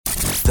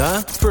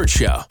The Burt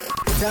Show.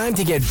 Time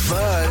to get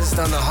buzzed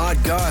on the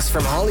hot goss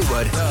from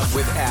Hollywood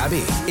with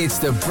Abby. It's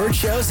The Burt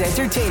Show's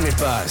entertainment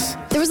buzz.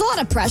 There was a lot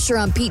of pressure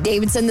on Pete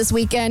Davidson this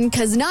weekend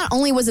because not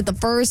only was it the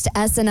first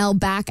SNL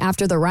back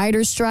after the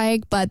writer's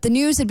strike, but the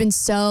news had been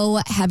so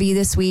heavy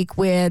this week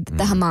with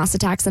the Hamas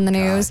attacks in the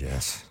news. God,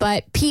 yes.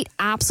 But Pete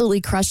absolutely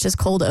crushed his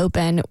cold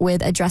open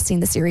with addressing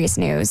the serious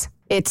news.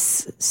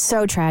 It's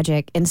so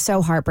tragic and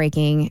so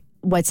heartbreaking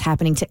what's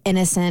happening to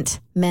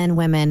innocent men,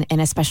 women, and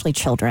especially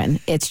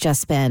children.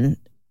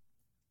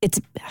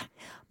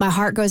 My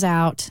heart goes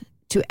out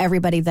to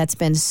everybody that's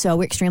been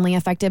so extremely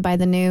affected by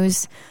the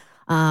news,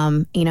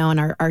 and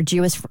our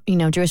Jewish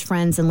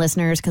friends and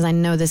listeners, because I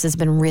know this has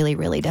been really,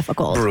 really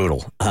difficult.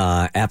 Brutal.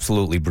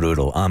 Absolutely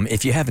brutal.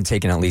 If you haven't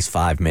taken at least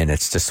 5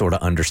 minutes to sort of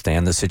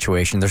understand the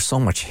situation, there's so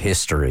much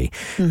history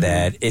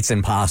that it's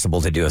impossible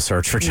to do a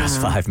search for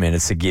just 5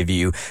 minutes to give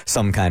you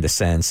some kind of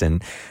sense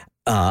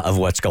of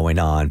what's going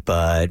on.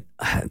 But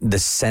the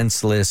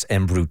senseless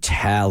and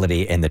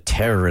brutality and the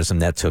terrorism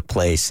that took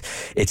place,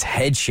 it's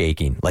head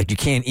shaking. Like you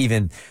can't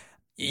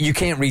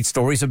read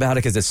stories about it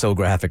because it's so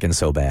graphic and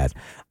so bad.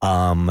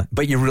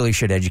 But you really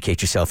should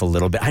educate yourself a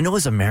little bit. I know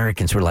as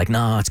Americans, we're like,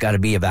 no, it's got to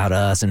be about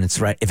us. And it's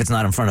right. If it's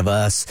not in front of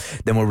us,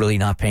 then we're really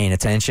not paying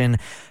attention.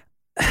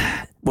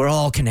 We're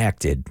all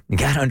connected. You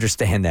got to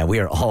understand that we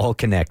are all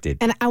connected.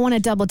 And I want to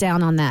double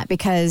down on that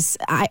because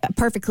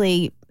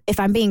if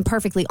I'm being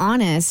perfectly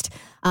honest,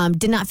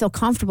 did not feel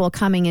comfortable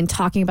coming and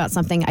talking about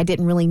something I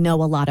didn't really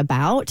know a lot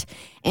about.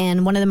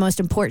 And one of the most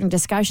important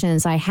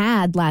discussions I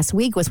had last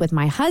week was with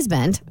my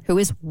husband, who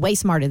is way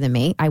smarter than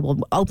me. I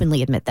will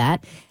openly admit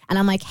that. And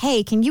I'm like,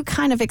 hey, can you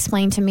kind of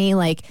explain to me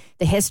like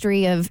the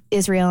history of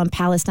Israel and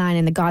Palestine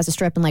and the Gaza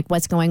Strip and like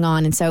what's going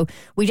on? And so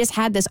we just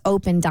had this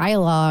open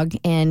dialogue,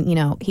 and,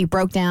 he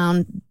broke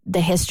down the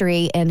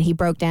history, and he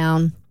broke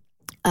down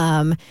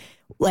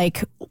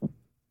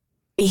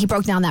he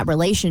broke down that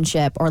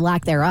relationship or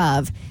lack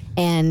thereof.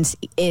 And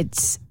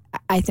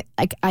I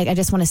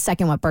just want to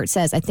second what Bert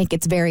says. I think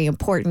it's very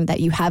important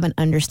that you have an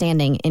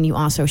understanding and you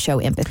also show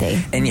empathy.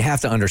 And you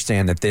have to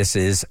understand that this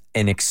is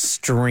an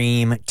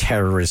extreme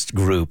terrorist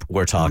group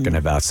we're talking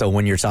about. So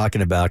when you're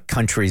talking about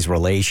countries'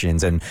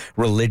 relations and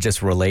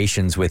religious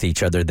relations with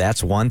each other,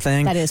 that's one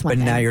thing. That is one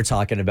thing. But now you're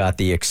talking about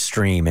the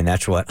extreme, and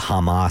that's what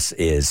Hamas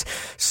is.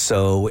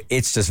 So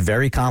it's just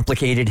very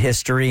complicated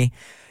history.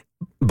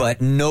 But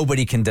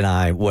nobody can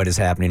deny what is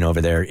happening over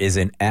there is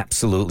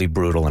absolutely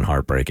brutal and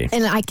heartbreaking.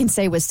 And I can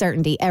say with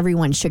certainty,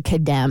 everyone should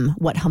condemn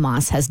what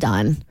Hamas has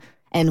done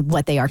and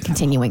what they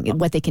continue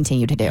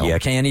to do. Yeah,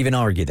 can't even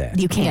argue that.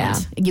 You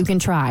can't. Yeah. You can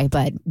try,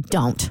 but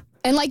don't.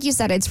 And like you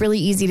said, it's really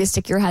easy to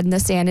stick your head in the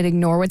sand and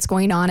ignore what's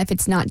going on if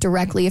it's not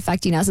directly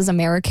affecting us as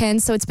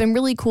Americans. So it's been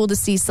really cool to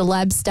see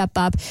celebs step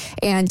up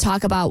and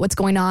talk about what's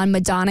going on.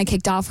 Madonna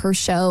kicked off her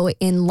show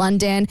in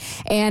London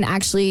and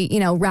actually,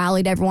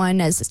 rallied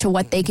everyone as to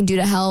what they can do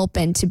to help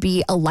and to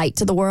be a light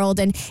to the world.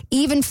 And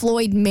even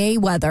Floyd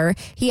Mayweather,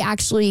 he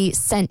actually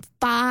sent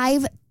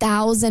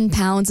 5,000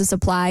 pounds of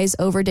supplies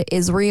over to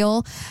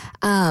Israel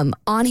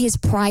on his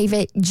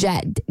private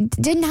jet.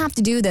 Didn't have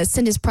to do this.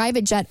 Send his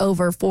private jet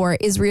over for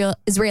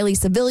Israeli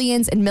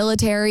civilians and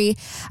military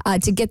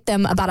to get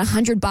them about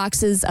 100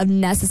 boxes of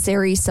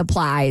necessary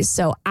supplies.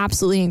 So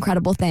absolutely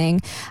incredible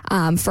thing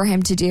for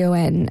him to do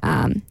and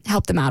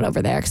help them out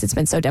over there because it's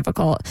been so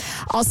difficult.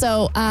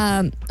 Also,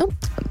 I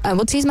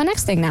will tease my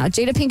next thing now.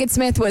 Jada Pinkett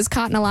Smith was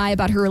caught in a lie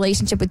about her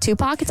relationship with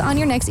Tupac. It's on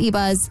your next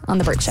E-Buzz on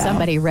The Burt Show.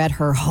 Somebody read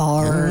her hard.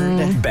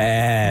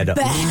 Bad. Really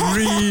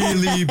bad.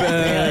 Really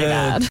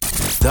bad.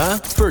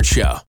 The Burt Show.